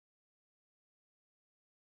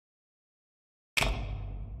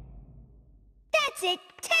That's it.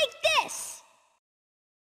 Take this.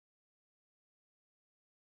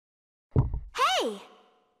 Hey.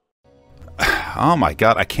 Oh my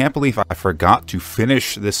god, I can't believe I forgot to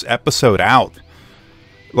finish this episode out.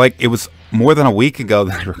 Like, it was more than a week ago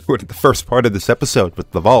that I recorded the first part of this episode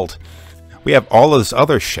with the Vault. We have all of this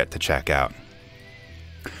other shit to check out.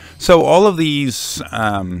 So all of these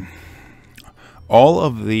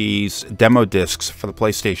demo discs for the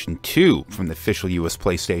PlayStation 2 from the official US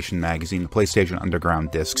PlayStation magazine, the PlayStation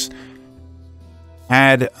Underground discs,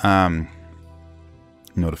 had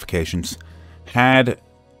notifications, had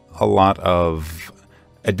a lot of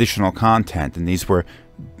additional content, and these were,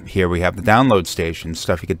 here we have the download station,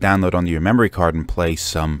 stuff you could download onto your memory card and play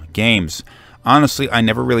some games. Honestly, I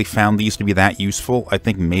never really found these to be that useful. I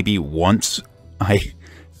think maybe once I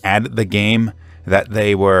added the game that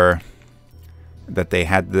they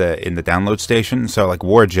had in the download station. So like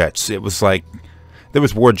War Jets, it was like there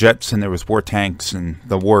was War Jets and there was War Tanks and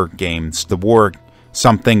the War games, the War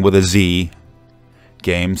something with a Z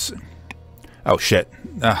games. Oh shit.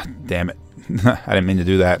 Damn it. I didn't mean to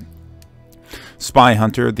do that. Spy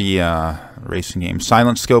Hunter, the racing game.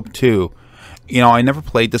 Silent Scope 2. You know, I never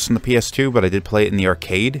played this on the PS2, but I did play it in the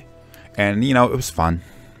arcade. And, you know, it was fun.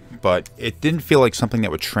 But it didn't feel like something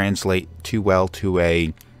that would translate too well to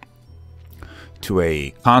a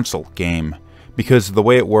console game. Because the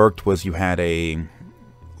way it worked was you had a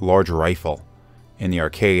large rifle in the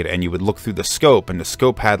arcade, and you would look through the scope, and the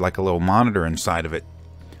scope had like a little monitor inside of it.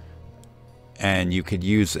 And you could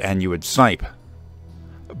use, and you would snipe.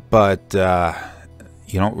 But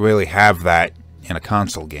you don't really have that in a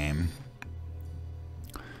console game.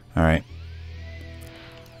 Alright.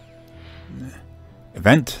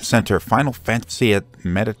 Event Center, Final Fantasy at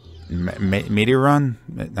Meteron?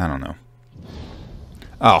 I don't know.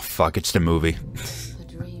 Oh, fuck, it's the movie. The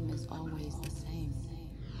dream is always the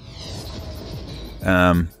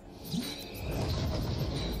same.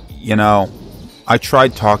 You know, I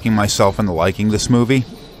tried talking myself into liking this movie,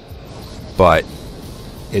 but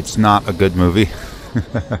it's not a good movie. Okay.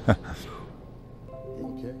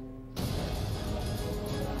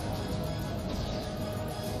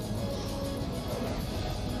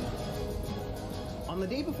 On the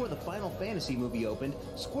day before the Final Fantasy movie opened,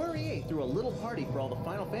 Square EA threw a little party for all the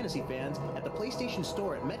Final Fantasy fans at the PlayStation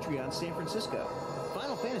Store at Meteron, San Francisco.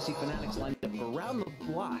 Final Fantasy fanatics lined up around the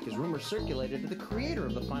block as rumors circulated that the creator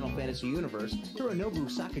of the Final Fantasy universe, Hironobu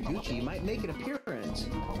Sakaguchi, might make an appearance.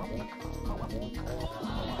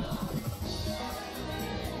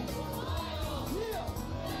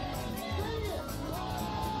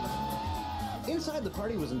 Inside, the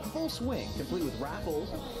party was in full swing, complete with raffles,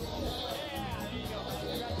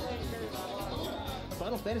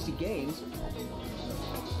 Final Fantasy games.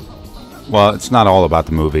 Well, it's not all about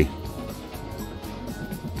the movie.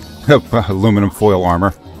 Aluminum foil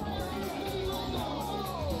armor.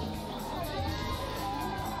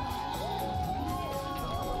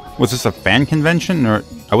 Was this a fan convention, or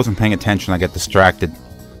I wasn't paying attention? I got distracted.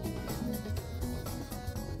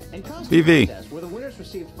 And costume BV. contests where the winners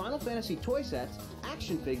received Final Fantasy toy sets,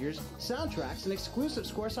 action figures, soundtracks, and exclusive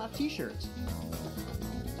Squaresoft t-shirts.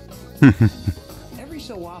 Every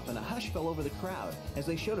so often, a hush fell over the crowd as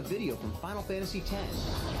they showed a video from Final Fantasy X.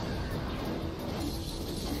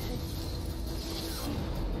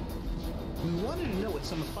 We wanted to know what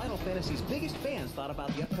some of Final Fantasy's biggest fans thought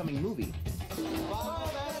about the upcoming movie.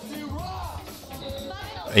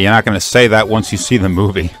 You're not going to say that once you see the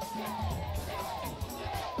movie.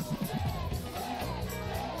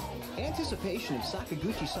 Anticipation of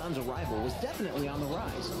Sakaguchi-san's arrival was definitely on the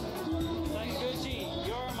rise. Sakaguchi,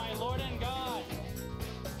 you're my lord and god.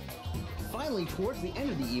 Finally, towards the end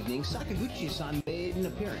of the evening, Sakaguchi-san made an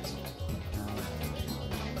appearance.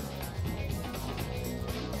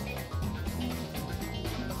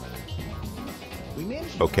 We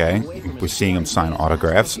managed to Okay, talk away from we're his seeing him sign story and ask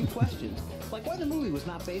autographs. a few questions, like why the movie was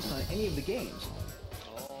not based on any of the games.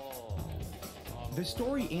 The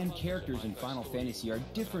story and characters in Final Fantasy are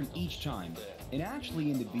different each time. And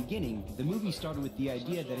actually, in the beginning, the movie started with the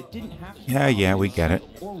idea that it didn't have to be Yeah, we get it.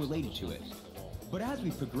 or related to it. But as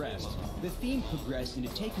we progressed, the theme progressed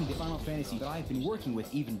into taking the Final Fantasy that I've been working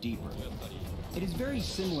with even deeper. It is very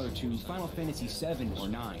similar to Final Fantasy VII or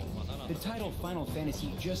IX. The title Final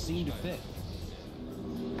Fantasy just seemed to fit.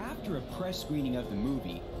 After a press screening of the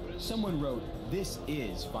movie, someone wrote, "This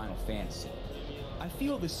is Final Fantasy." I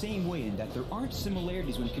feel the same way in that there aren't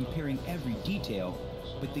similarities when comparing every detail,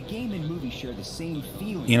 but the game and movie share the same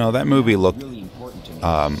feeling. You know, that movie looked, really important to me.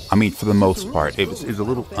 I mean, for the most part, it was a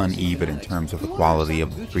little uneven in terms of the quality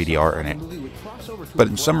of 3D art in it. But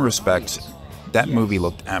in some respects, that movie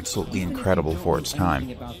looked absolutely incredible for its time.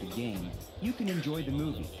 About the game, you can enjoy the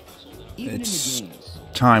movie. Even Its in the games.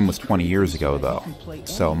 time was 20 years ago, though.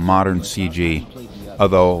 So modern CG,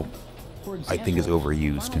 although I think is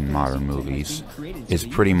overused in modern movies, is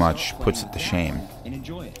pretty much puts it to shame. And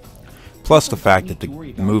enjoy it. Plus the fact that the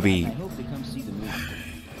movie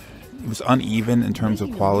it was uneven in terms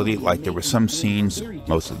of quality. Like, there were some scenes,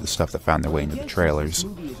 most of the stuff that found their way into the trailers,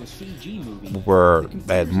 where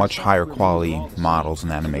they had much higher quality models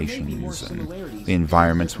and animations, and the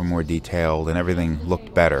environments were more detailed, and everything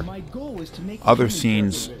looked better. Other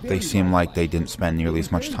scenes, they seem like they didn't spend nearly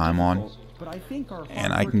as much time on,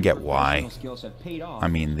 and I can get why. I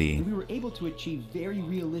mean, the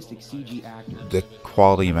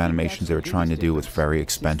quality of animations they were trying to do was very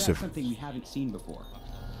expensive,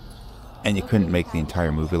 and you couldn't make the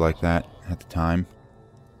entire movie like that at the time.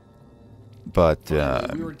 But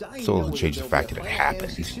still doesn't change the fact that it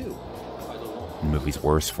happened. The movie's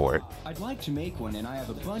worse for it. I'd like to make one, and I have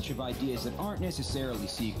a bunch of ideas that aren't necessarily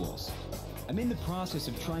sequels. I'm in the process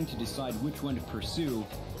of trying to decide which one to pursue,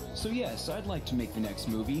 so yes, I'd like to make the next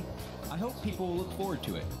movie. I hope people will look forward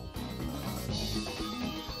to it.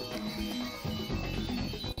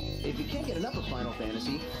 If you can't get enough of Final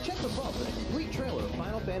Fantasy, check the vault for the complete trailer of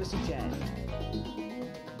Final Fantasy X.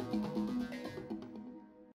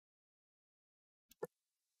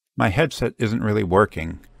 My headset isn't really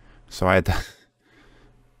working, so I had to...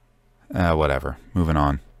 whatever. Moving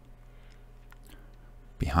on.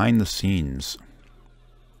 Behind the scenes.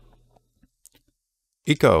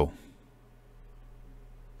 Eco.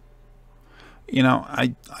 You know,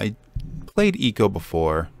 I played Eco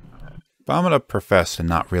before, but I'm going to profess to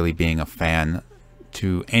not really being a fan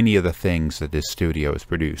to any of the things that this studio has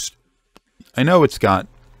produced. I know it's got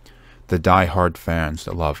the die-hard fans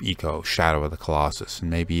that love Eco, Shadow of the Colossus,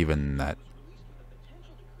 and maybe even that...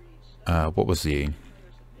 what was the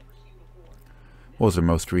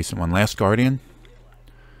most recent one? Last Guardian?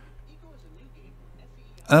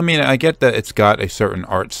 I mean, I get that it's got a certain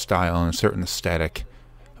art style and a certain aesthetic,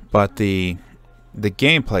 but the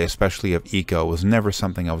gameplay, especially of Eco, was never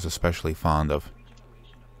something I was especially fond of.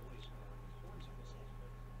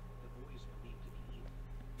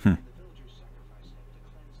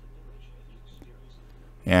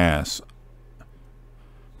 Yes.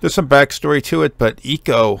 There's some backstory to it, but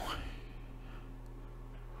Eco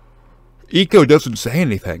doesn't say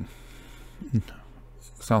anything. I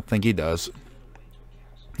don't think he does.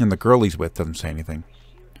 And the girl he's with doesn't say anything.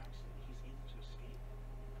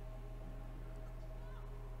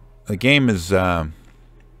 The game is,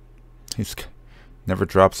 he's never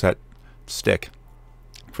drops that stick.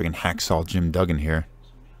 Friggin' hacksaw Jim Duggan here.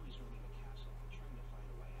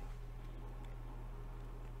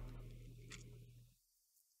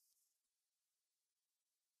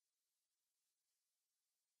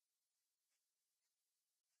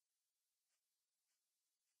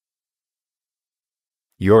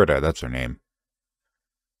 Yorda, that's her name.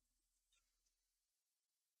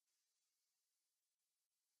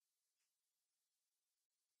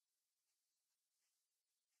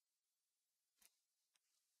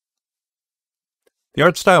 The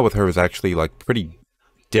art style with her is actually like pretty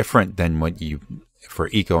different than what for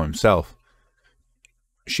Eco himself.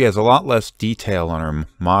 She has a lot less detail on her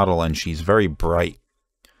model, and she's very bright.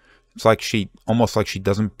 It's like almost like she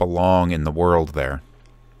doesn't belong in the world there.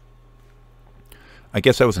 I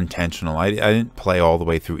guess that was intentional. I didn't play all the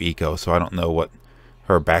way through Eco, so I don't know what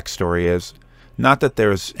her backstory is. Not that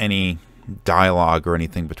there's any dialogue or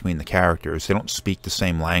anything between the characters. They don't speak the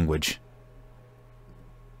same language.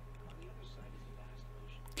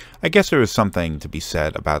 I guess there is something to be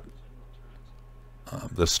said about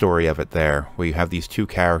the story of it there, where you have these two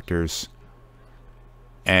characters,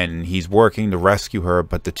 and he's working to rescue her,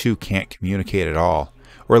 but the two can't communicate at all,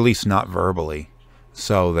 or at least not verbally.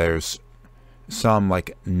 So there's some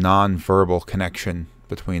like non-verbal connection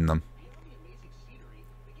between them.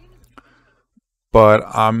 But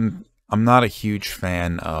I'm not a huge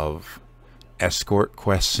fan of escort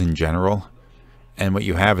quests in general, and what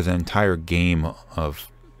you have is an entire game of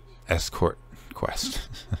escort quests.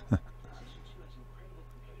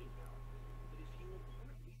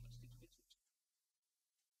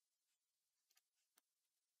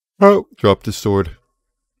 Oh, dropped his sword.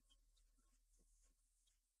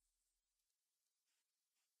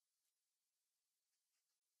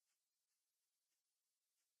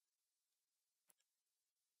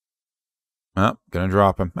 Oh, gonna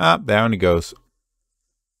drop him. Ah, down he goes.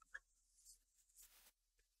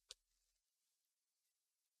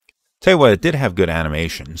 Tell you what, it did have good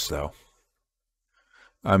animations, though.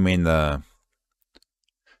 I mean, the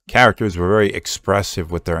characters were very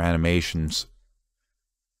expressive with their animations.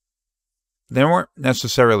 they weren't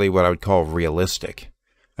necessarily what I would call realistic.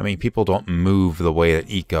 I mean, people don't move the way that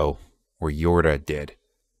Eco or Yorta did.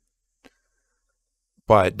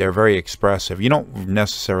 But they're very expressive. You don't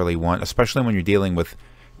necessarily want, especially when you're dealing with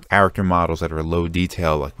character models that are low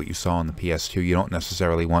detail, like what you saw on the PS2, you don't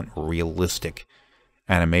necessarily want realistic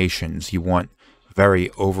animations. You want very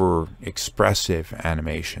over-expressive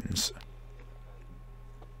animations.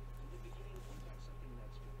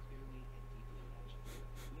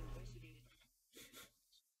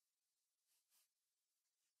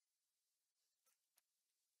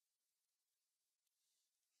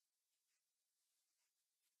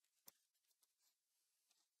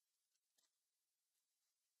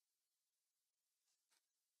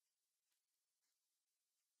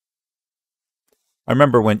 I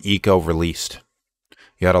remember when Eco released,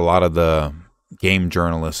 you had a lot of the game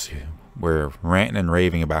journalists who were ranting and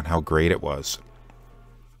raving about how great it was.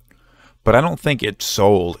 But I don't think it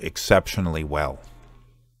sold exceptionally well.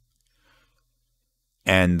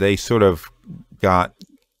 And they sort of got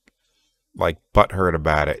like butthurt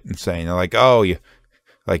about it and saying, like, oh,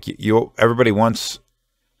 everybody wants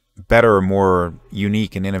better, more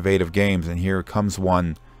unique and innovative games, and here comes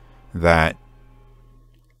one that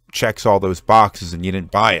checks all those boxes and you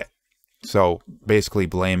didn't buy it. So basically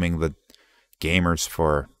blaming the gamers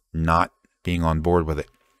for not being on board with it.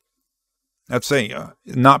 I'd say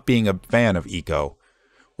not being a fan of Eco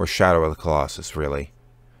or Shadow of the Colossus, really.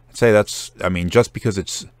 I'd say that's, I mean, just because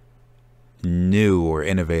it's new or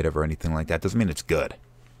innovative or anything like that doesn't mean it's good.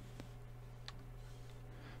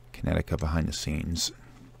 Kinetica behind the scenes.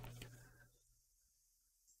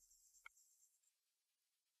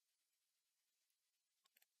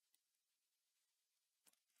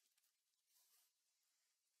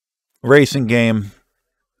 Racing game.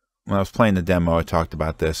 When I was playing the demo, I talked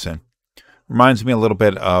about this, and it reminds me a little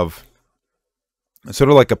bit of sort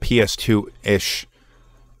of like a PS2-ish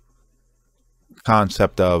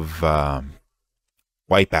concept of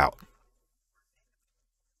Wipeout.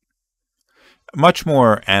 Much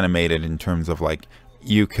more animated in terms of, like,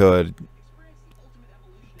 you could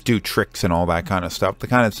do tricks and all that kind of stuff, the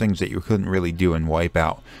kind of things that you couldn't really do in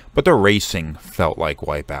Wipeout, but the racing felt like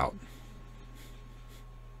Wipeout.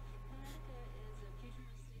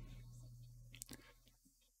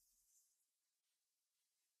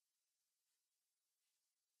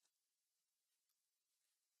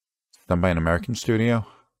 Done by an American studio?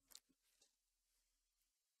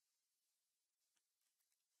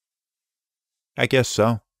 I guess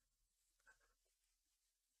so.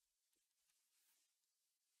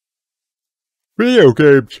 Video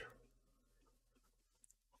games.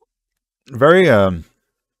 Very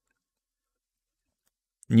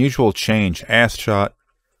unusual change. Ass shot.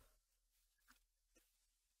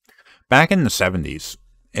 Back in the 70s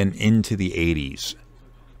and into the 80s,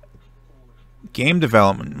 game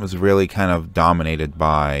development was really kind of dominated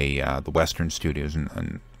by the Western studios,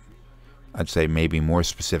 and I'd say maybe more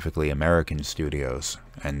specifically American studios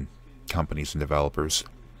and companies and developers.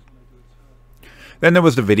 Then there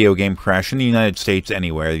was the video game crash in the United States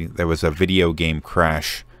anyway. There was a video game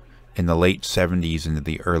crash in the late 70s into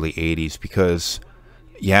the early 80s because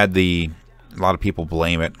you had a lot of people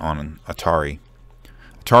blame it on Atari.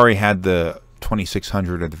 Atari had the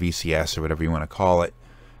 2600 or the VCS or whatever you want to call it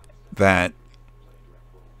that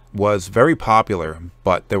was very popular,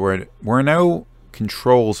 but there were no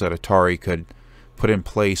controls that Atari could put in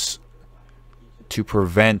place to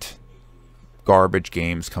prevent garbage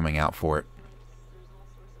games coming out for it.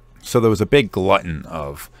 So there was a big glutton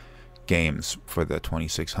of games for the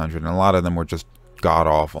 2600, and a lot of them were just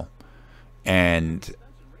god-awful. And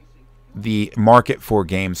the market for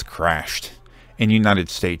games crashed, in the United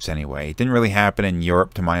States anyway. It didn't really happen in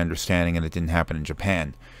Europe, to my understanding, and it didn't happen in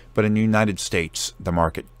Japan. But in the United States, the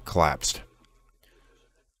market collapsed.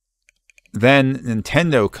 Then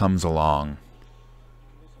Nintendo comes along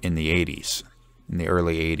in the 80s, in the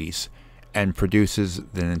early 80s, and produces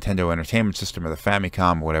the Nintendo Entertainment System, or the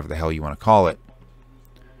Famicom, or whatever the hell you want to call it.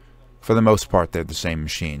 For the most part, they're the same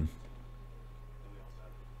machine.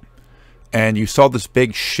 And you saw this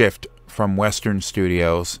big shift from Western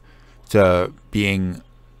studios to being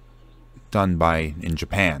done in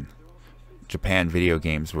Japan. Japan video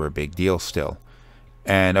games were a big deal still.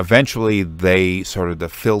 And eventually they started to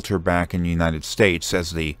filter back in the United States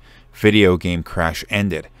as the video game crash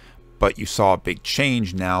ended. But you saw a big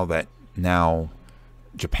change now that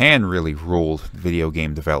Japan really ruled video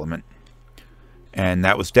game development. And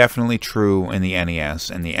that was definitely true in the NES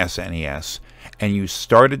and the SNES. And you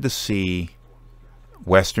started to see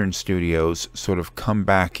Western studios sort of come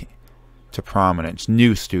back to prominence.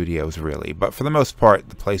 New studios, really. But for the most part,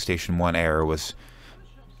 the PlayStation 1 era was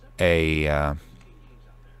a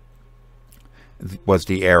was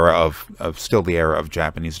the era of still the era of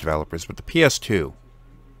Japanese developers. But the PS2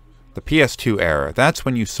 era, that's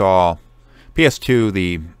when you saw PS2,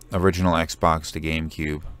 the original Xbox, the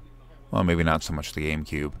GameCube. Well, maybe not so much the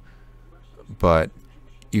GameCube, but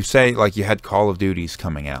you say like you had Call of Duties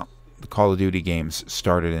coming out. The Call of Duty games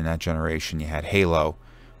started in that generation. You had Halo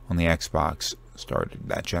on the Xbox, started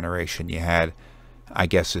that generation. You had, I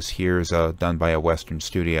guess this here's done by a Western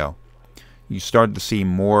studio. You started to see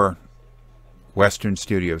more Western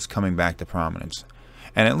studios coming back to prominence.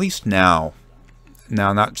 And at least now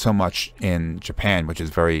not so much in Japan, which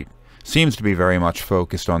is seems to be very much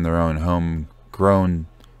focused on their own homegrown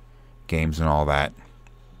games and all that.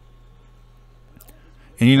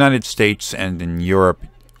 In the United States and in Europe,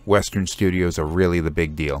 Western studios are really the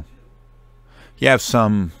big deal. You have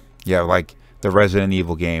some, like the Resident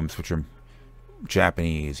Evil games, which are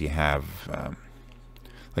Japanese. You have,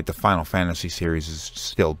 like the Final Fantasy series is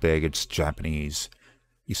still big. It's Japanese.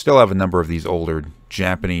 You still have a number of these older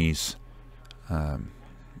Japanese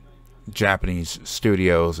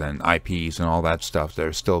studios and IPs and all that stuff.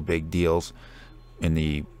 They're still big deals in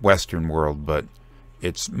the Western world, but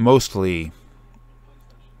it's mostly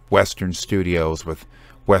Western studios with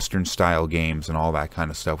Western style games and all that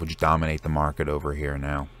kind of stuff which dominate the market over here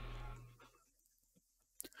now.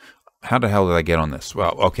 How the hell did I get on this?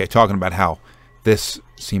 Well, okay, talking about how this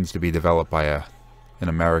seems to be developed by an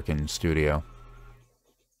American studio.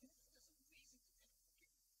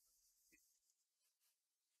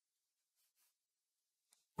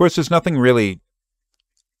 Of course, there's nothing really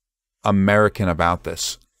American about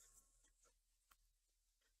this.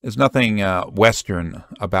 There's nothing Western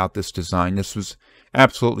about this design. This was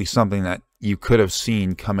absolutely something that you could have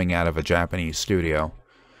seen coming out of a Japanese studio.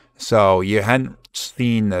 So you hadn't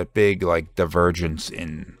seen the big like divergence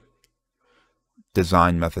in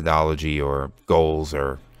design methodology or goals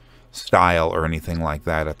or style or anything like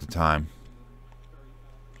that at the time.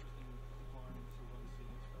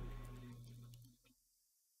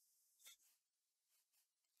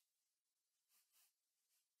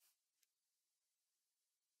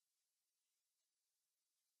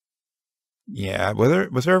 Yeah,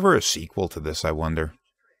 was there ever a sequel to this, I wonder?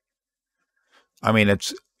 I mean,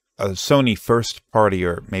 it's a Sony first party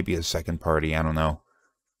or maybe a second party, I don't know,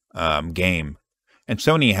 game. And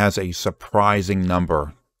Sony has a surprising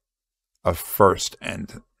number of first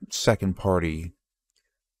and second party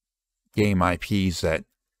game IPs that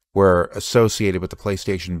were associated with the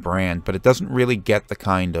PlayStation brand, but it doesn't really get the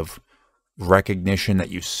kind of recognition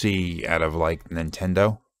that you see out of like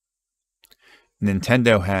Nintendo.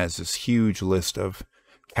 Nintendo has this huge list of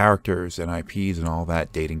characters and IPs and all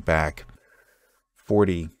that dating back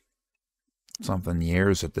 40 something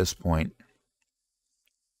years at this point.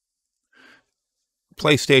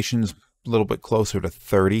 PlayStation's a little bit closer to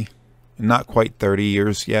 30, not quite 30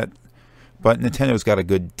 years yet, but Nintendo's got a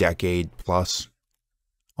good decade plus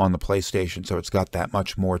on the PlayStation, so it's got that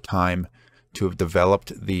much more time to have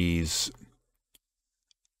developed these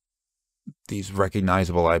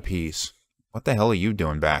recognizable IPs. What the hell are you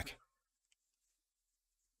doing back?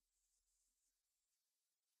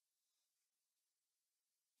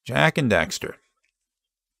 Jak and Daxter.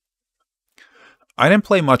 I didn't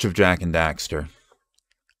play much of Jak and Daxter.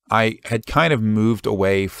 I had kind of moved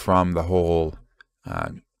away from the whole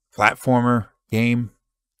platformer game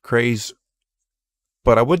craze.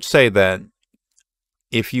 But I would say that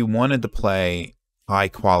if you wanted to play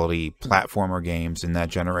high-quality platformer games in that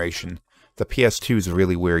generation, the PS2 is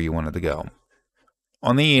really where you wanted to go.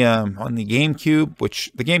 On the GameCube,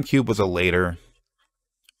 which the GameCube was a later...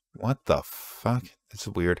 What the fuck? That's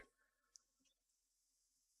weird.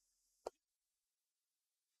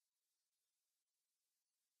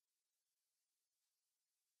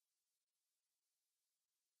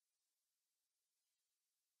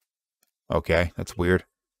 Okay, that's weird.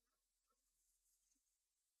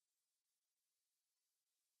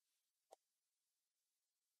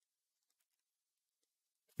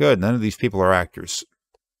 Good, none of these people are actors.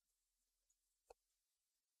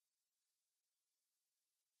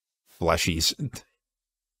 Fleshies.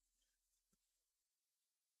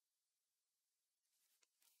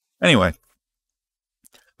 Anyway,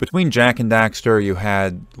 between Jak and Daxter, you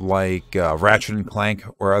had like Ratchet and Clank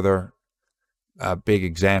or other big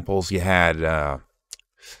examples. You had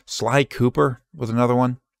Sly Cooper was another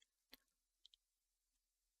one.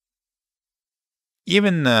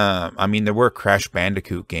 Even, I mean, there were Crash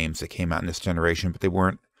Bandicoot games that came out in this generation, but they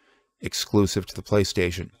weren't exclusive to the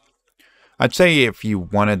PlayStation. I'd say if you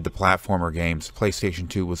wanted the platformer games, PlayStation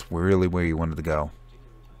 2 was really where you wanted to go.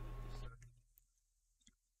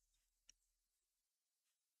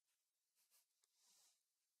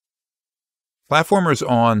 Platformers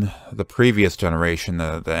on the previous generation,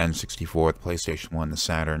 the N64, the PlayStation 1, the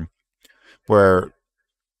Saturn, were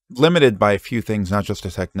limited by a few things, not just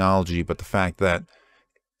the technology, but the fact that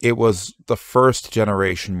it was the first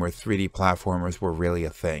generation where 3D platformers were really a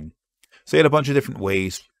thing. So you had a bunch of different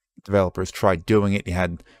ways developers tried doing it. You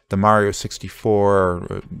had the Mario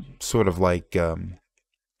 64, sort of like a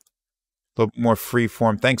little more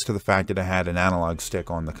free-form, thanks to the fact that it had an analog stick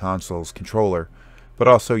on the console's controller. But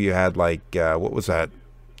also you had, like, what was that?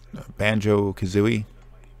 Banjo-Kazooie?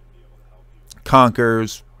 Conquer,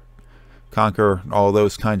 all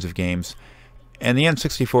those kinds of games. And the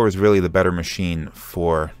N64 was really the better machine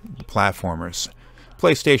for the platformers.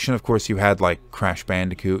 PlayStation, of course, you had, like, Crash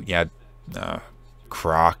Bandicoot. You had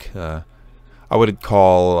Croc. I would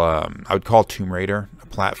call Tomb Raider a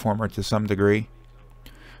platformer to some degree.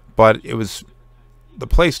 But it was the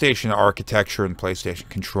PlayStation architecture and PlayStation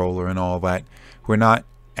controller and all that were not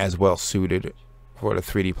as well suited for the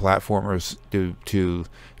 3D platformers due to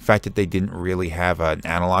the fact that they didn't really have an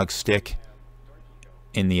analog stick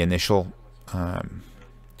in the initial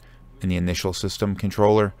system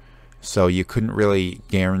controller, so you couldn't really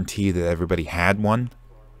guarantee that everybody had one,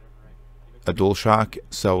 a DualShock.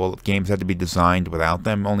 So games had to be designed without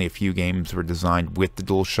them. Only a few games were designed with the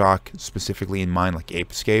DualShock specifically in mind, like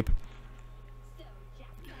Ape Escape.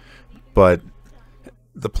 But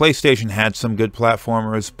the PlayStation had some good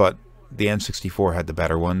platformers, but the N64 had the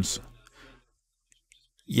better ones.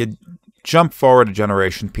 You jump forward a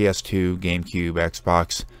generation, PS2, GameCube,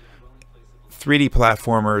 Xbox. 3D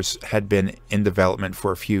platformers had been in development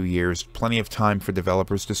for a few years. Plenty of time for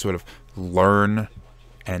developers to sort of learn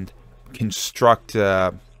and construct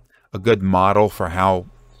a good model for how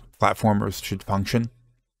platformers should function.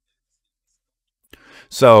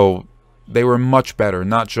 So they were much better,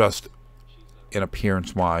 not just in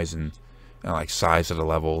appearance-wise and like size of the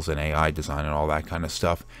levels and AI design and all that kind of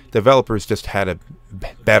stuff. Developers just had a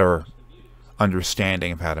better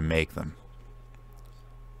understanding of how to make them.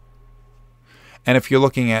 And if you're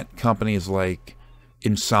looking at companies like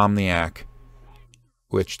Insomniac,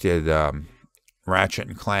 which did Ratchet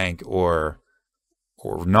and Clank, or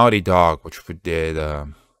Naughty Dog, which did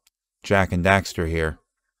Jak and Daxter here,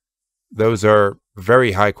 those are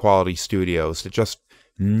very high-quality studios that just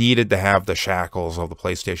needed to have the shackles of the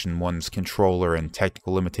PlayStation 1's controller and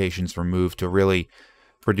technical limitations removed to really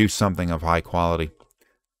produce something of high quality.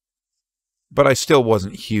 But I still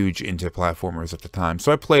wasn't huge into platformers at the time,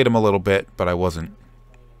 so I played them a little bit, but I wasn't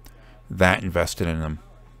that invested in them.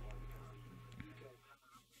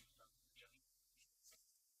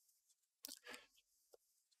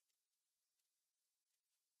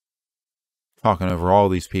 Talking over all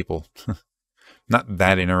these people. Not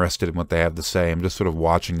that interested in what they have to say. I'm just sort of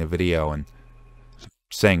watching the video and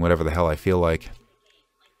saying whatever the hell I feel like.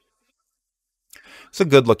 It's a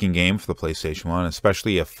good-looking game for the PlayStation 1,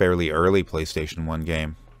 especially a fairly early PlayStation 1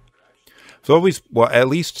 game. So always, well, at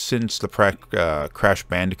least since the Crash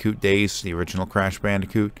Bandicoot days, the original Crash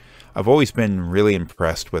Bandicoot, I've always been really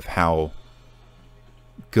impressed with how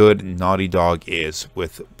good Naughty Dog is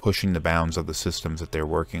with pushing the bounds of the systems that they're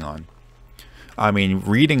working on. I mean,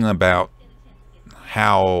 reading about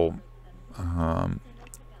how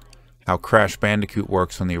Crash Bandicoot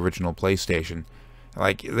works on the original PlayStation,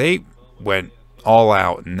 like, they went all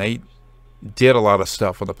out and they did a lot of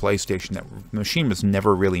stuff on the PlayStation that the machine was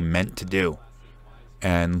never really meant to do,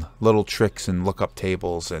 and little tricks and lookup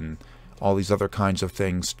tables and all these other kinds of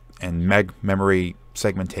things, and memory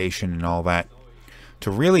segmentation and all that, to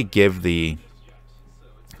really give the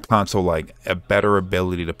console like a better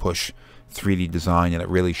ability to push 3D design than it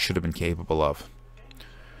really should have been capable of.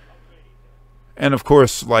 And of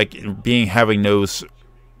course, like, having those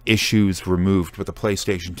issues removed with the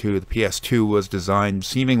PlayStation 2, the PS2 was designed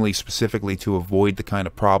seemingly specifically to avoid the kind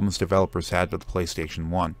of problems developers had with the PlayStation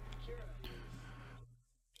 1.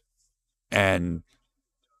 And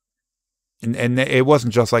it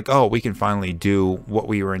wasn't just like, oh, we can finally do what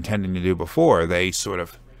we were intending to do before. They sort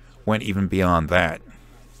of went even beyond that.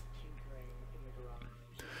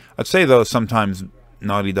 I'd say, though, sometimes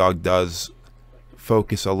Naughty Dog does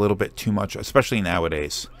focus a little bit too much, especially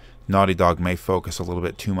nowadays. Naughty Dog may focus a little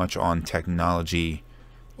bit too much on technology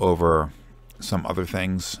over some other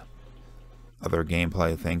things, other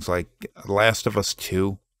gameplay things, like Last of Us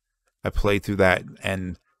 2. I played through that,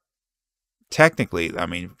 and technically, I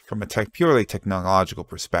mean, from a purely technological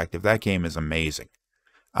perspective, that game is amazing.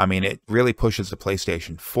 I mean, it really pushes the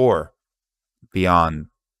PlayStation 4 beyond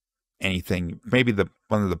anything. Maybe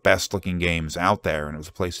one of the best looking games out there, and it was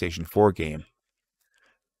a PlayStation 4 game.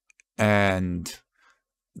 And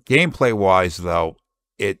gameplay wise, though,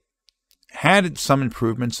 it had some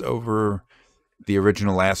improvements over the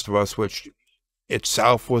original Last of Us, which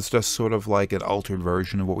itself was just sort of like an altered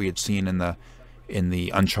version of what we had seen in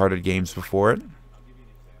the Uncharted games before it.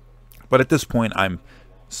 But at this point, I'm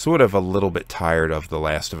sort of a little bit tired of the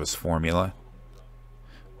Last of Us formula,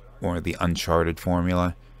 or the Uncharted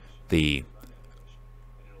formula, the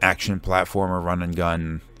action platformer, run and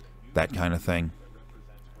gun, that kind of thing.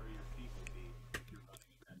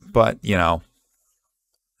 But, you know,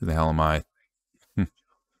 who the hell am I?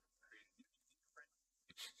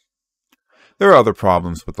 There are other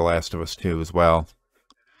problems with The Last of Us 2 as well.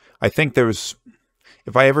 I think there's,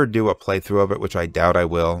 if I ever do a playthrough of it, which I doubt I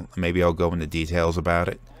will, maybe I'll go into details about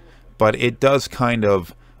it, but it does kind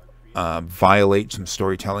of violate some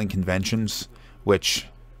storytelling conventions, which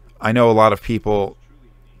I know a lot of people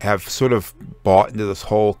have sort of bought into this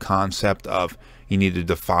whole concept of you need to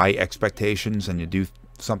defy expectations and you do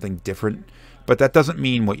something different, but that doesn't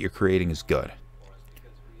mean what you're creating is good.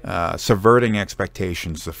 Subverting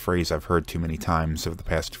expectations is a phrase I've heard too many times over the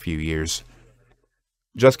past few years.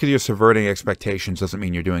 Just because you're subverting expectations doesn't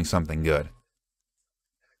mean you're doing something good.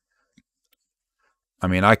 I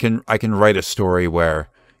mean, I can write a story where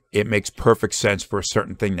it makes perfect sense for a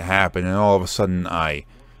certain thing to happen, and all of a sudden I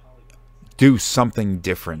do something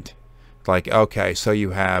different. Like, okay, so you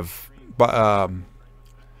have,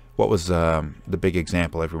 what was the big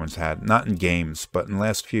example everyone's had? Not in games, but in the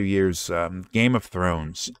last few years, Game of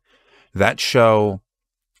Thrones. That show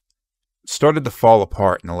started to fall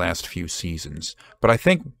apart in the last few seasons. But I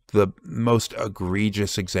think the most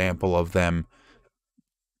egregious example of them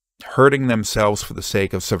hurting themselves for the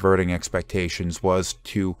sake of subverting expectations was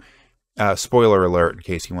to, spoiler alert in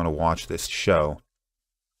case you want to watch this show,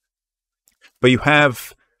 but you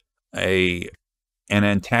have an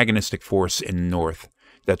antagonistic force in the North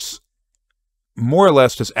that's more or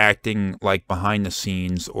less just acting like behind the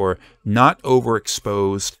scenes or not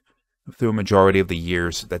overexposed through a majority of the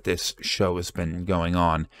years that this show has been going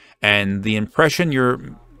on. And the impression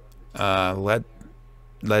you're led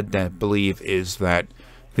to believe is that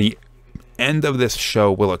the end of this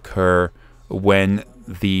show will occur when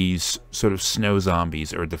these sort of snow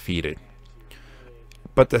zombies are defeated.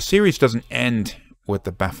 But the series doesn't end with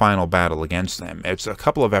the final battle against them. It's a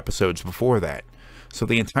couple of episodes before that. So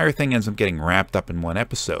the entire thing ends up getting wrapped up in one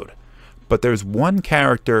episode. But there's one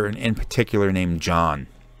character in particular named John,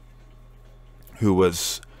 who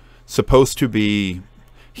was supposed to be,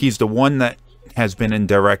 he's the one that has been in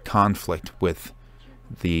direct conflict with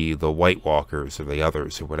the White Walkers or the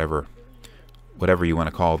others or whatever you want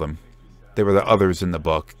to call them. They were the others in the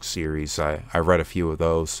book series. I read a few of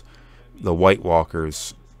those. The White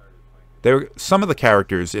Walkers. Some of the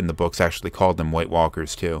characters in the books actually called them White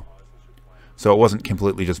Walkers too. So it wasn't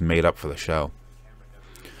completely just made up for the show.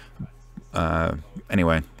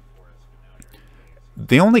 Anyway.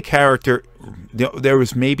 The only character... There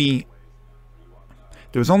was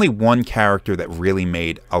only one character that really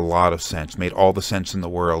made a lot of sense, made all the sense in the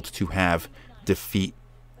world to have defeat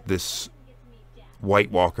this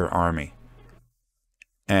White Walker army.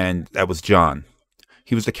 And that was John.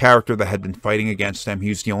 He was the character that had been fighting against them. He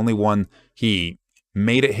was the only one. He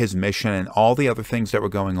made it his mission, and all the other things that were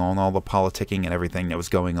going on, all the politicking and everything that was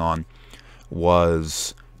going on,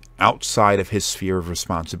 was outside of his sphere of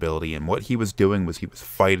responsibility. And what he was doing was he was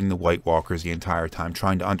fighting the White Walkers the entire time,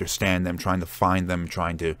 trying to understand them, trying to find them,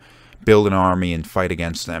 trying to build an army and fight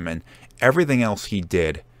against them. And everything else he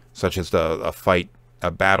did, such as a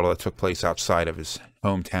battle that took place outside of his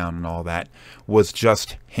hometown and all that, was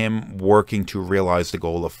just him working to realize the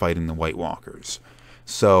goal of fighting the White Walkers.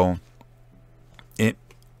 So it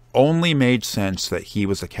only made sense that he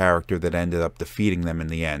was the character that ended up defeating them in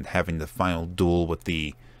the end, having the final duel with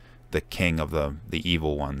the king of the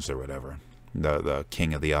evil ones or whatever, the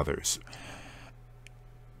king of the others.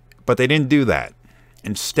 But they didn't do that.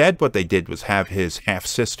 Instead, what they did was have his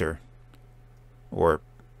half-sister, or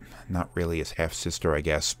not really his half-sister, I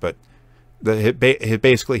guess, but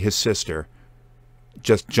basically his sister,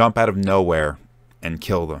 just jump out of nowhere and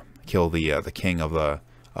kill the king of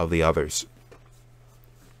the others.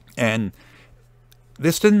 And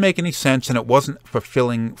this didn't make any sense, and it wasn't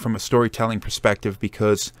fulfilling from a storytelling perspective,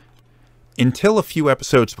 because until a few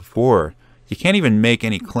episodes before, you can't even make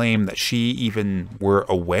any claim that she even were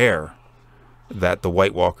aware that the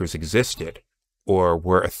White Walkers existed or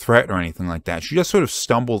were a threat or anything like that. She just sort of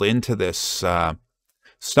stumbled into this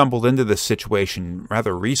situation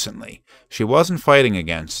rather recently. She wasn't fighting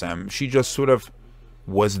against them. She just sort of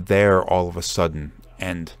was there all of a sudden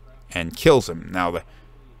and kills him. Now,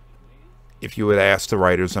 if you would ask the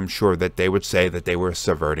writers, I'm sure that they would say that they were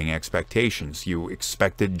subverting expectations. You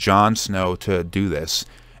expected Jon Snow to do this,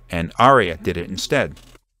 and Arya did it instead.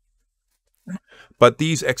 But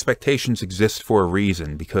these expectations exist for a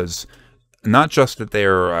reason, because not just that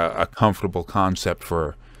they're a comfortable concept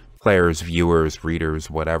for players, viewers, readers,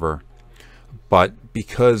 whatever, but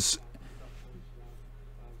because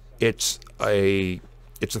it's a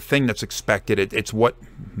thing that's expected. It's what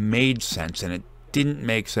made sense, and it didn't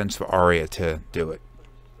make sense for Arya to do it.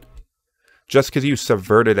 Just because you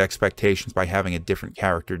subverted expectations by having a different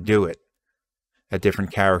character do it, a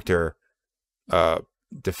different character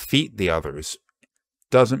defeat the others,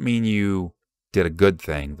 doesn't mean you did a good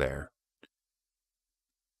thing there.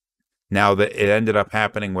 Now, that it ended up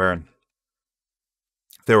happening where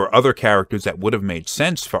there were other characters that would have made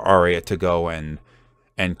sense for Arya to go and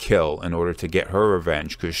kill in order to get her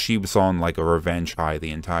revenge, because she was on like a revenge high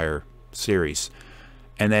the entire series.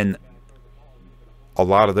 And then a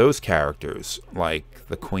lot of those characters, like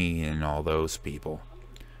the Queen and all those people,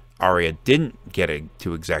 Arya didn't get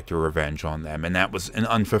to exact her revenge on them, and that was an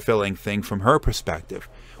unfulfilling thing from her perspective.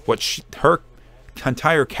 Her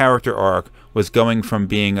entire character arc was going from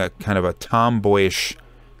being a kind of a tomboyish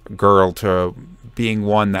girl to being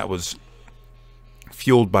one that was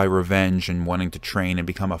fueled by revenge and wanting to train and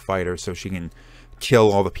become a fighter so she can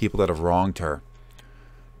kill all the people that have wronged her.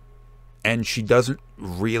 And she doesn't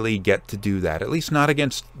really get to do that, at least not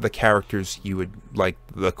against the characters you would like,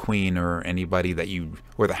 the Queen or anybody that you,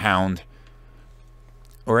 or the Hound,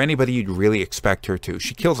 or anybody you'd really expect her to.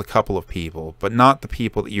 She kills a couple of people, but not the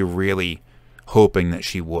people that you're really hoping that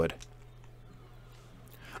she would.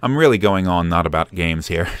 I'm really going on not about games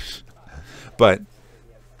here. But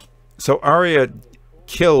so Arya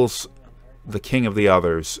kills the king of the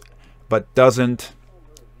others, but doesn't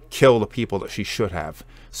kill the people that she should have.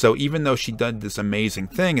 So even though she did this amazing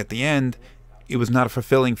thing at the end, it was not a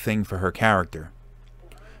fulfilling thing for her character.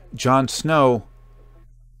 Jon Snow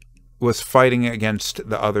was fighting against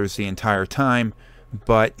the others the entire time,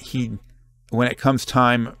 but when it comes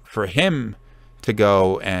time for him to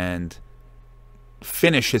go and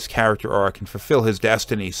finish his character arc and fulfill his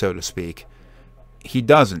destiny, so to speak, he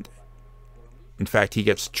doesn't. In fact, he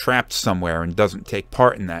gets trapped somewhere and doesn't take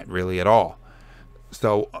part in that really at all.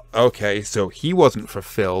 So, okay, so he wasn't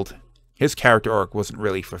fulfilled. His character arc wasn't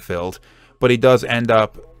really fulfilled, but he does end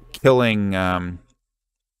up killing,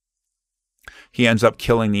 he ends up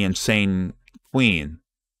killing the insane Queen.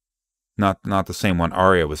 Not the same one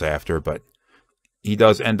Arya was after, but he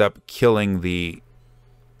does end up killing the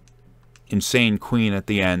insane Queen at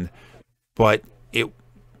the end, but it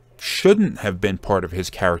shouldn't have been part of his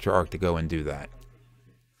character arc to go and do that.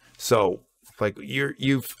 So, like,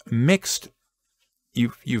 you've mixed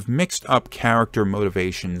up character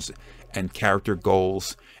motivations and character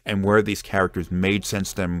goals and where these characters made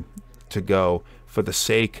sense them to go for the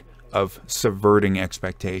sake of subverting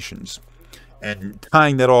expectations. And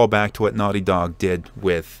tying that all back to what Naughty Dog did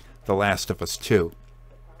with The Last of Us 2.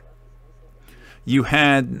 You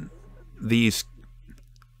had these...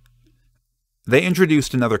 They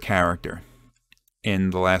introduced another character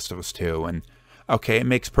in The Last of Us 2, and okay, it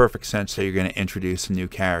makes perfect sense that you're going to introduce a new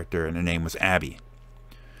character, and her name was Abby.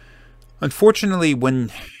 Unfortunately,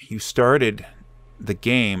 when you started the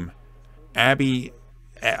game, Abby...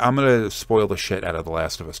 I'm going to spoil the shit out of The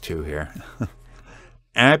Last of Us 2 here.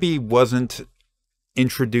 Abby wasn't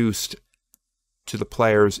introduced to the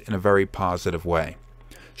players in a very positive way.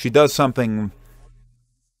 She does something...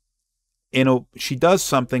 she does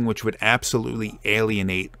something which would absolutely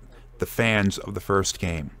alienate the fans of the first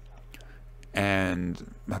game.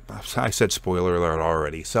 And I said spoiler alert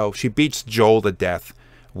already. So she beats Joel to death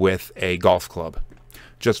with a golf club.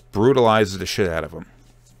 Just brutalizes the shit out of him.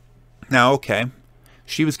 Now, okay,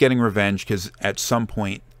 she was getting revenge because at some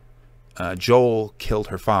point Joel killed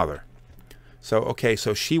her father. So, okay,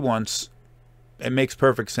 so she wants... It makes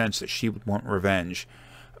perfect sense that she would want revenge.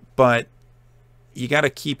 But you got to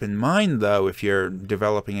keep in mind, though, if you're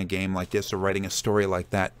developing a game like this or writing a story like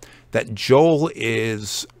that, that Joel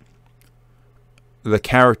is the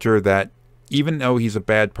character that, even though he's a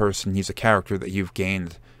bad person, he's a character that you've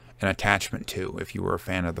gained an attachment to if you were a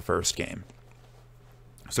fan of the first game.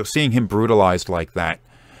 So seeing him brutalized like that,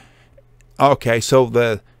 okay,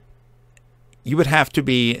 so you would have to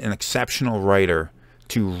be an exceptional writer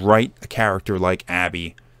to write a character like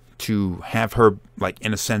Abby, to have her, like,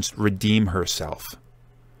 in a sense, redeem herself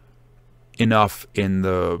enough in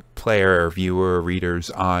the player, viewer,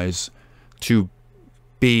 reader's eyes to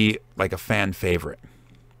be like a fan favorite.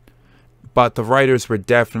 But the writers were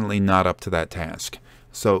definitely not up to that task.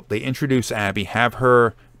 So they introduce Abby, have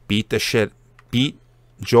her beat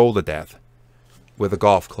Joel to death with a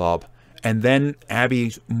golf club, and then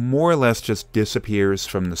Abby more or less just disappears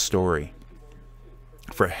from the story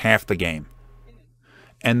for half the game.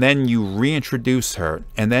 and then you reintroduce her,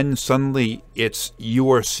 and then suddenly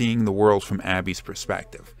you are seeing the world from Abby's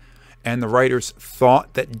perspective. And the writers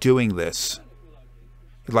thought that doing this,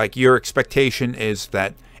 like, your expectation is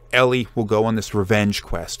that Ellie will go on this revenge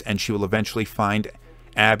quest, and she will eventually find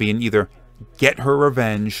Abby and either get her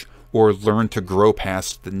revenge or learn to grow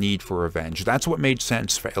past the need for revenge. That's what made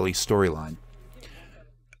sense for Ellie's storyline.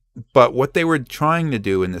 But what they were trying to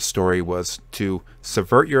do in this story was to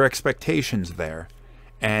subvert your expectations there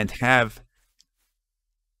and have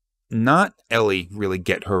not Ellie really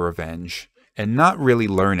get her revenge and not really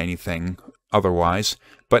learn anything otherwise,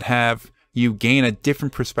 but have you gain a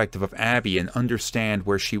different perspective of Abby and understand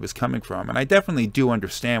where she was coming from. And I definitely do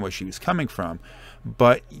understand where she was coming from,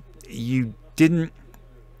 but you didn't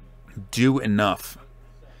do enough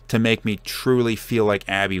to make me truly feel like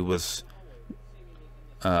Abby was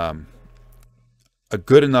a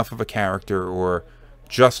good enough of a character or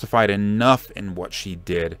justified enough in what she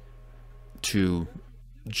did to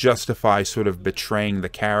justify sort of betraying the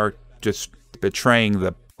character, just betraying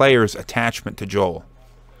the player's attachment to Joel.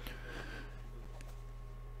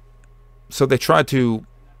 So they tried to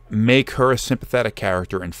make her a sympathetic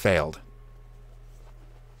character and failed.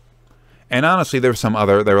 And honestly, there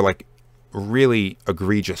were like really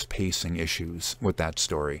egregious pacing issues with that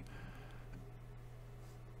story.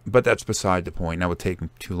 But that's beside the point. That would take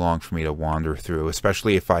too long for me to wander through,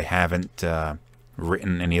 especially if I haven't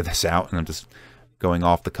written any of this out and I'm just going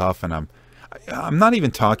off the cuff. And I'm not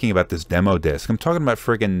even talking about this demo disc. I'm talking about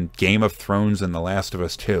friggin' Game of Thrones and The Last of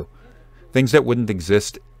Us 2. Things that wouldn't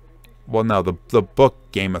exist. Well, no, the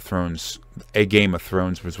book Game of Thrones, A Game of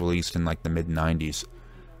Thrones, was released in like the mid-90s.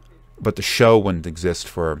 But the show wouldn't exist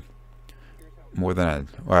for more than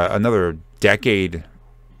another decade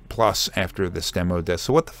plus after this demo disc.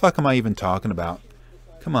 So what the fuck am I even talking about?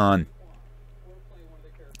 Come on.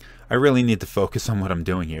 I really need to focus on what I'm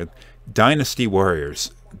doing here. Dynasty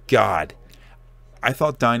Warriors. God. I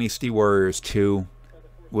thought Dynasty Warriors 2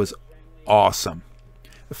 was awesome.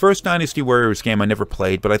 The first Dynasty Warriors game I never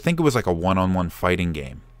played, but I think it was like a one-on-one fighting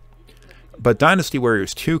game. But Dynasty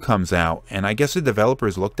Warriors 2 comes out, and I guess the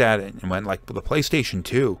developers looked at it and went like, well, the PlayStation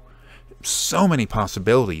 2, so many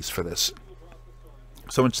possibilities for this.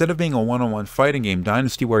 So instead of being a one-on-one fighting game,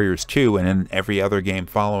 Dynasty Warriors 2, and then every other game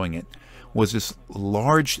following it, was this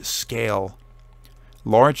large-scale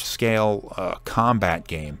combat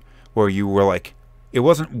game where you were like, it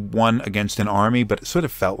wasn't one against an army, but it sort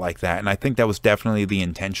of felt like that, and I think that was definitely the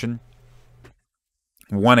intention.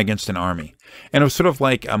 One against an army. And it was sort of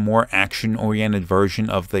like a more action-oriented version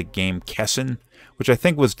of the game Kessen, which I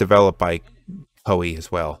think was developed by Koei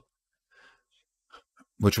as well.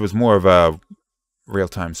 Which was more of a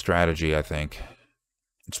real-time strategy, I think.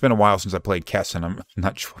 It's been a while since I played Kessen, I'm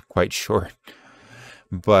not quite sure.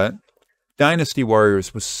 But Dynasty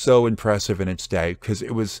Warriors was so impressive in its day, because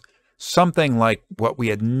it was something like what we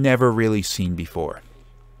had never really seen before.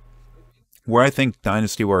 Where I think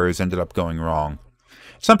Dynasty Warriors ended up going wrong.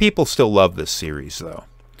 Some people still love this series, though.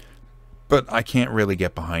 But I can't really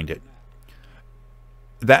get behind it.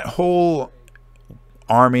 That whole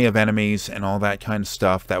army of enemies and all that kind of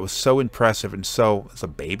stuff, that was so impressive and so... As a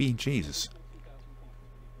baby? Jesus.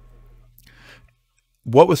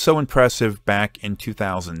 What was so impressive back in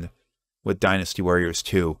 2000 with Dynasty Warriors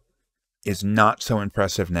 2 is not so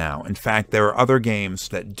impressive now. In fact, there are other games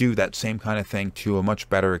that do that same kind of thing to a much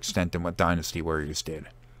better extent than what Dynasty Warriors did.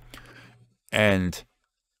 And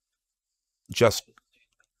just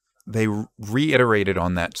they reiterated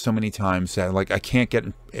on that so many times that like I can't get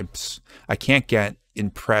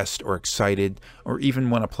impressed or excited or even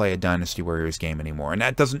want to play a Dynasty Warriors game anymore. And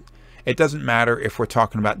it doesn't matter if we're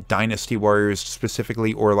talking about Dynasty Warriors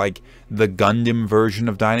specifically or like the Gundam version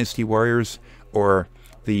of Dynasty Warriors or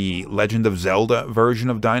the Legend of Zelda version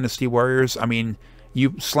of Dynasty Warriors. I mean,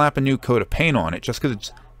 you slap a new coat of paint on it just because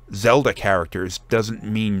it's Zelda characters doesn't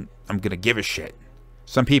mean I'm gonna give a shit.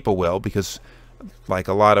 Some people will, because like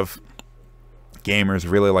a lot of gamers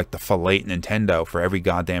really like to fillet Nintendo for every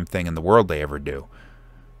goddamn thing in the world they ever do.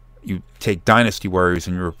 You take Dynasty Warriors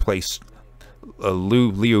and you replace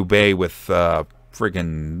Liu Bei with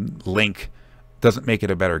friggin' Link. Doesn't make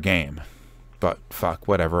it a better game. But fuck,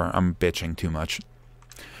 whatever. I'm bitching too much.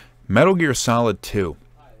 Metal Gear Solid 2.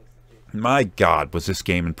 My God, was this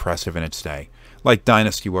game impressive in its day. Like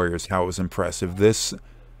Dynasty Warriors, how it was impressive. This...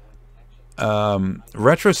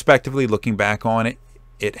 retrospectively looking back on it,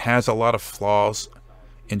 it has a lot of flaws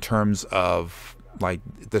in terms of like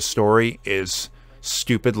the story is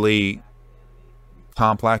stupidly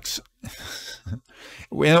complex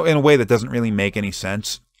in a way that doesn't really make any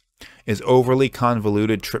sense, is overly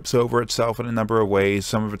convoluted, trips over itself in a number of ways.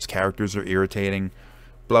 Some of its characters are irritating,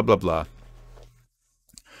 blah, blah, blah.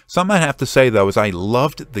 Something I have to say, though, is I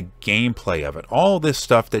loved the gameplay of it. All this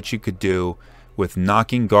stuff that you could do with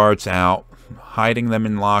knocking guards out, hiding them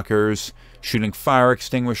in lockers, shooting fire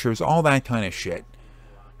extinguishers, all that kind of shit.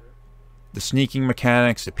 The sneaking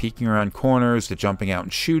mechanics, the peeking around corners, the jumping out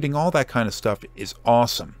and shooting, all that kind of stuff is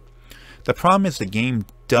awesome. The problem is the game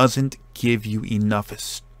doesn't give you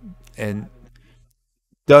enough and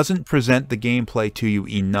doesn't present the gameplay to you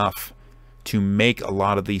enough to make a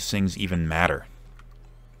lot of these things even matter.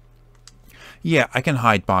 Yeah, I can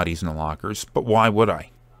hide bodies in the lockers, but why would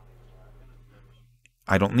I?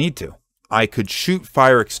 I don't need to. I could shoot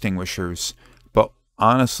fire extinguishers, but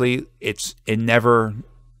honestly,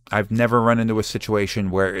 I've never run into a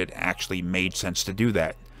situation where it actually made sense to do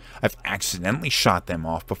that. I've accidentally shot them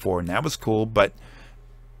off before, and that was cool, but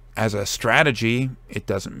as a strategy, it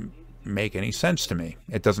doesn't make any sense to me.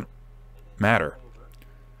 It doesn't matter.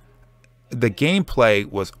 The gameplay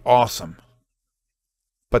was awesome,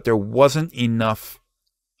 but there wasn't enough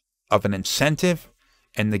of an incentive,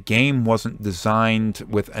 and the game wasn't designed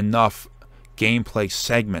with enough gameplay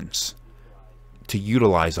segments to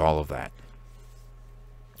utilize all of that.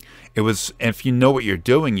 If you know what you're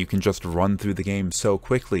doing, you can just run through the game so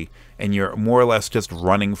quickly, and you're more or less just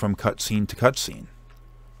running from cutscene to cutscene.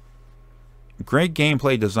 Great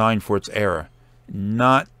gameplay design for its era.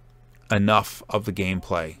 Not enough of the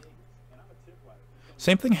gameplay.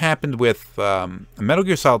 Same thing happened with Metal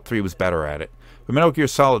Gear Solid 3 was better at it. But Metal Gear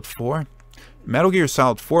Solid 4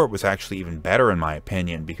 was actually even better in my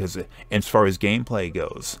opinion, because as far as gameplay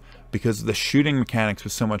goes, because the shooting mechanics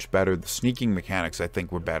was so much better, the sneaking mechanics I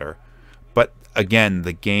think were better. But again,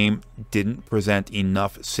 the game didn't present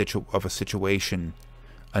enough of a situation,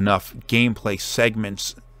 enough gameplay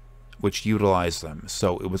segments which utilized them,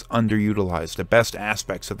 so it was underutilized. The best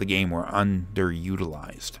aspects of the game were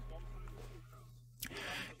underutilized.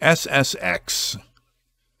 SSX.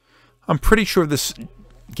 I'm pretty sure this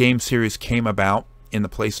game series came about in the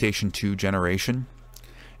PlayStation 2 generation,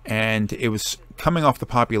 and it was coming off the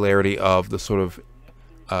popularity of the sort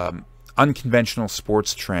of unconventional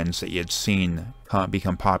sports trends that you had seen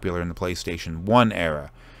become popular in the PlayStation 1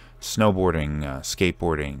 era. Snowboarding,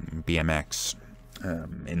 skateboarding, BMX,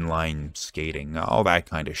 inline skating, all that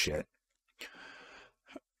kind of shit.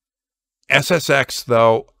 SSX,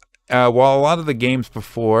 though, while a lot of the games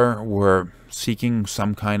before were seeking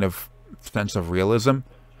some kind of sense of realism,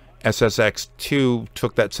 SSX 2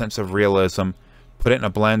 took that sense of realism, put it in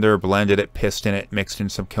a blender, blended it, pissed in it, mixed in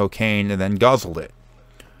some cocaine, and then guzzled it.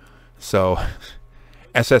 So,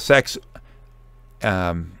 SSX,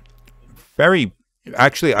 actually,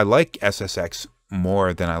 I like SSX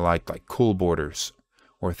more than I like Cool Borders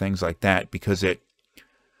or things like that, because it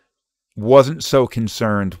wasn't so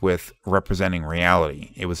concerned with representing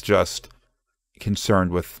reality. It was just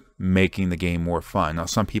concerned with making the game more fun. Now,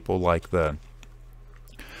 some people will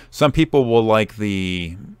like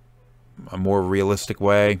the a more realistic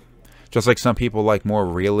way, just like some people like more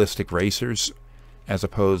realistic racers as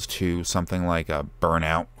opposed to something like a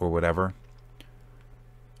Burnout or whatever.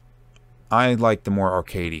 I like the more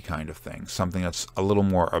arcadey kind of thing, something that's a little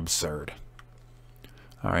more absurd.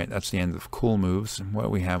 Alright, that's the end of cool moves. What do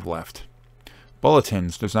we have left?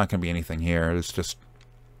 Bulletins. There's not going to be anything here. It's just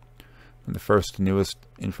the first, newest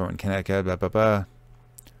info in Kinetica, blah, blah, blah.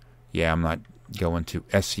 Yeah, I'm not going to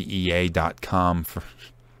scea.com for...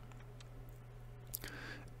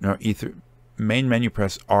 No, main menu,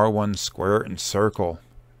 press R1, square, and circle.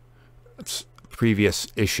 That's previous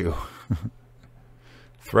issue.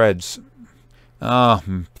 Threads. Oh,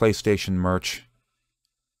 PlayStation merch.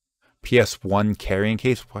 PS1 carrying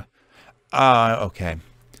case? What? Okay.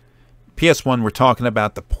 PS1, we're talking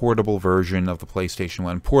about the portable version of the PlayStation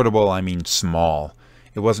 1. Portable, I mean small.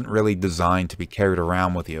 It wasn't really designed to be carried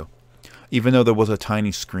around with you. Even though there was a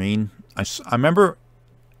tiny screen, I remember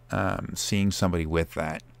seeing somebody with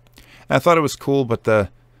that. And I thought it was cool, but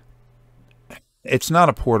it's not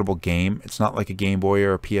a portable game. It's not like a Game Boy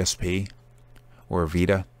or a PSP or a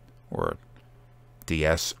Vita or a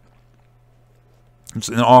DS. It's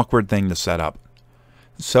an awkward thing to set up.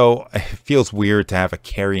 So it feels weird to have a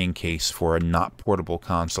carrying case for a not portable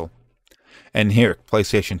console. And here,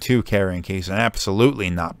 PlayStation 2 carrying case, an absolutely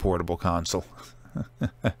not portable console.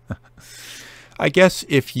 I guess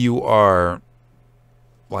if you are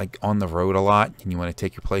like on the road a lot and you want to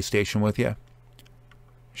take your PlayStation with you,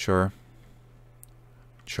 sure.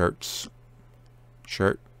 Shirt.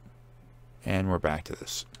 And we're back to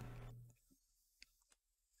this.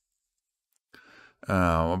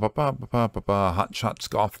 Hot Shots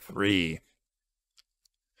Golf 3.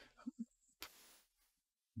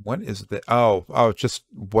 What is the... Oh, just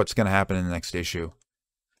what's going to happen in the next issue.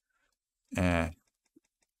 A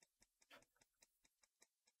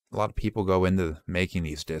lot of people go into making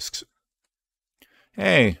these discs.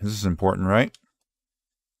 Hey, this is important, right?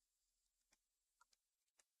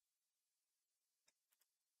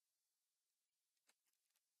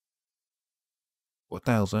 What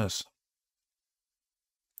the hell's this?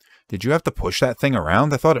 Did you have to push that thing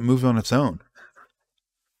around? I thought it moved on its own.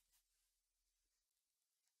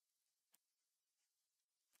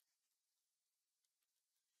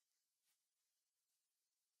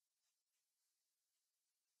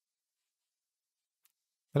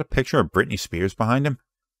 Is that a picture of Britney Spears behind him?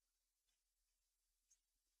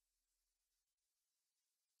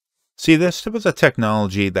 See, this was a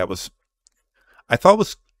technology that I thought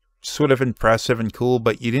was sort of impressive and cool,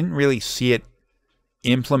 but you didn't really see it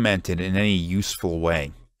implemented in any useful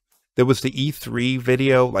way. There was the E3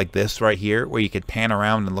 video like this right here, where you could pan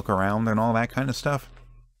around and look around and all that kind of stuff.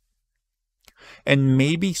 And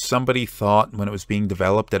maybe somebody thought when it was being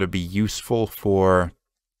developed that it would be useful for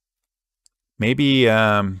maybe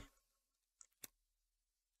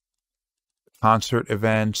concert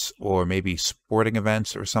events or maybe sporting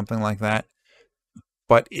events or something like that.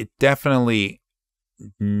 But it definitely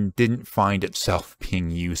didn't find itself being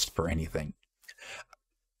used for anything.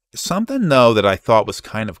 Something, though, that I thought was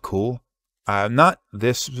kind of cool, not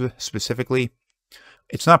this specifically,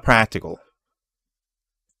 it's not practical,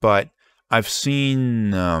 but I've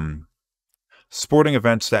seen sporting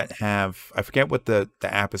events that have, I forget what the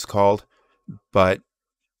app is called, but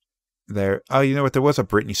there, oh, you know what, there was a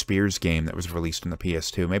Britney Spears game that was released in the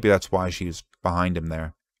PS2. Maybe that's why she's behind him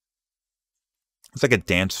there. It's like a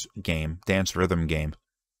dance game, dance rhythm game.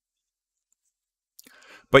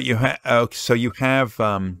 But you have, so you have,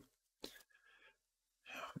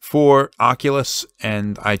 for Oculus,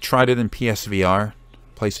 and I tried it in PSVR,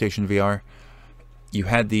 PlayStation VR, you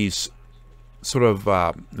had these sort of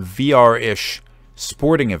VR-ish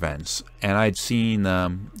sporting events, and I'd seen, I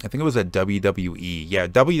think it was a WWE, yeah,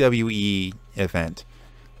 WWE event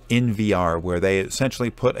in VR, where they essentially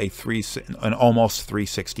put an almost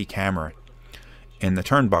 360 camera in the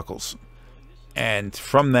turnbuckles. And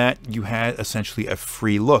from that, you had essentially a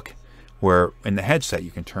free look, where in the headset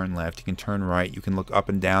you can turn left, you can turn right, you can look up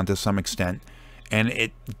and down to some extent, and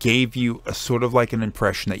it gave you a sort of like an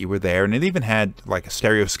impression that you were there, and it even had like a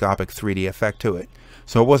stereoscopic 3D effect to it.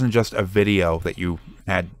 So it wasn't just a video that you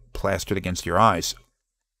had plastered against your eyes.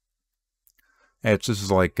 This is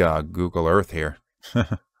like Google Earth here.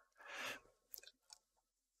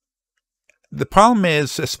 The problem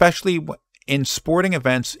is, especially in sporting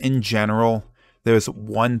events in general, there's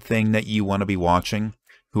one thing that you want to be watching.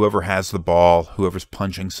 Whoever has the ball, whoever's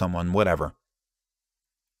punching someone, whatever.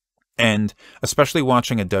 And especially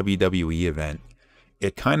watching a WWE event,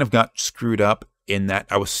 it kind of got screwed up in that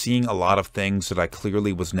I was seeing a lot of things that I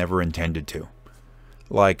clearly was never intended to.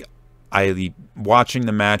 Like, watching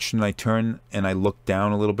the match, and I turn and I look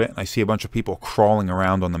down a little bit, and I see a bunch of people crawling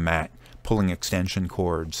around on the mat, pulling extension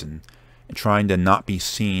cords, and trying to not be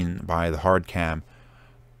seen by the hard cam.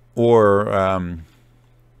 Or,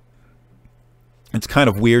 it's kind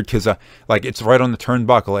of weird because, like, it's right on the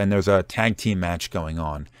turnbuckle, and there's a tag team match going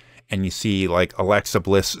on. And you see, like, Alexa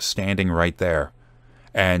Bliss standing right there.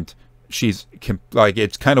 And she's, like,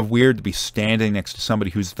 it's kind of weird to be standing next to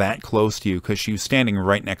somebody who's that close to you, because she was standing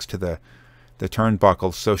right next to the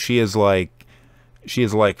turnbuckle. So she is like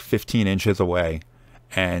 15 inches away.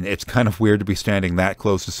 And it's kind of weird to be standing that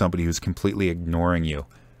close to somebody who's completely ignoring you.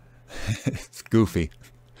 It's goofy.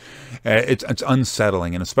 It's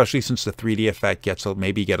unsettling, and especially since the 3D effect gets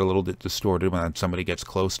maybe get a little bit distorted when somebody gets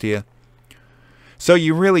close to you. So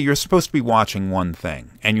you're supposed to be watching one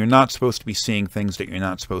thing, and you're not supposed to be seeing things that you're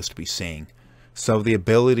not supposed to be seeing. So the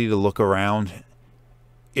ability to look around,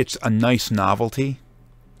 it's a nice novelty.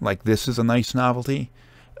 Like, this is a nice novelty,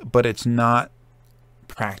 but it's not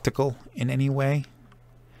practical in any way.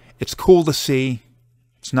 It's cool to see.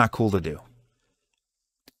 It's not cool to do.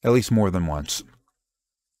 At least more than once.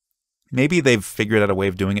 Maybe they've figured out a way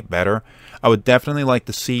of doing it better. I would definitely like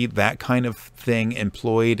to see that kind of thing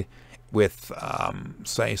employed with,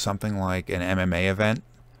 say, something like an MMA event.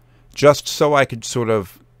 Just so I could sort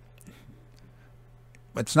of...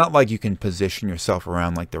 It's not like you can position yourself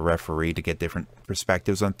around like the referee to get different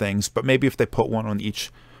perspectives on things, but maybe if they put one on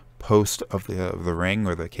each post of the ring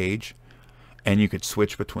or the cage, and you could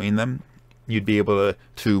switch between them, you'd be able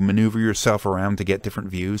to maneuver yourself around to get different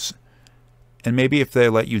views. And maybe if they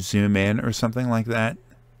let you zoom in or something like that,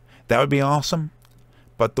 that would be awesome.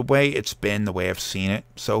 But the way it's been, the way I've seen it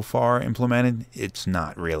so far implemented, it's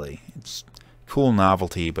not really. It's cool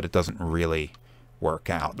novelty, but it doesn't really work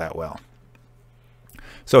out that well.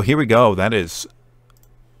 So here we go. That is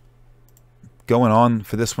going on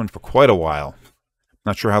for this one for quite a while.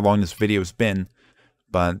 Not sure how long this video's been,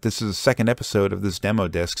 but this is the second episode of this demo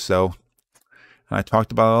disc, so I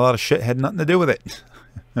talked about a lot of shit, had nothing to do with it.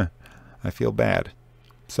 I feel bad.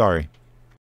 Sorry.